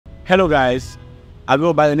Hello guys, I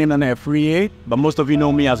go by the name of Free, but most of you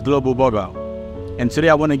know me as Global Burger. And today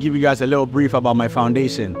I want to give you guys a little brief about my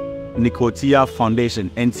foundation, NICOLE Foundation,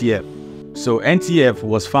 NTF. So NTF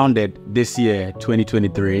was founded this year,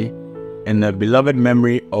 2023, in the beloved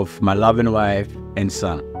memory of my loving wife and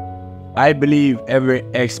son. I believe every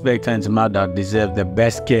expectant mother deserves the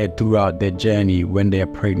best care throughout their journey when they are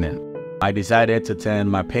pregnant. I decided to turn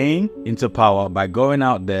my pain into power by going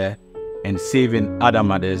out there and saving other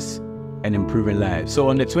mothers and improving lives. So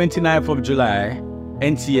on the 29th of July,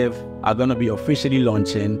 NTF are going to be officially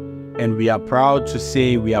launching, and we are proud to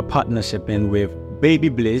say we are partnershiping with Baby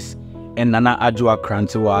Bliss and Nana Adwoa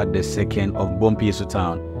Krantewa II of Bompieso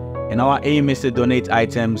Town. And our aim is to donate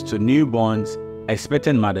items to newborns,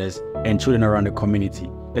 expectant mothers, and children around the community.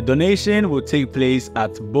 The donation will take place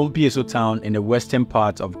at Bompieso Town in the western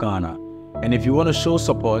part of Ghana. And if you want to show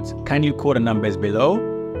support, kindly call the numbers below.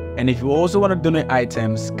 And if you also want to donate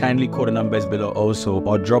items, kindly call the numbers below also,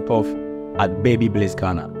 or drop off at Baby Bliss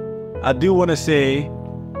Ghana. I do want to say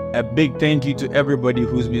a big thank you to everybody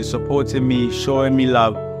who's been supporting me, showing me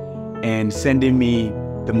love, and sending me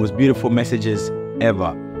the most beautiful messages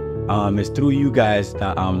ever. It's through you guys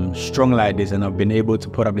that I'm strong like this and I've been able to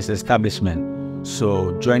put up this establishment.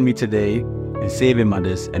 So join me today in saving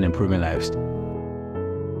mothers and improving lives.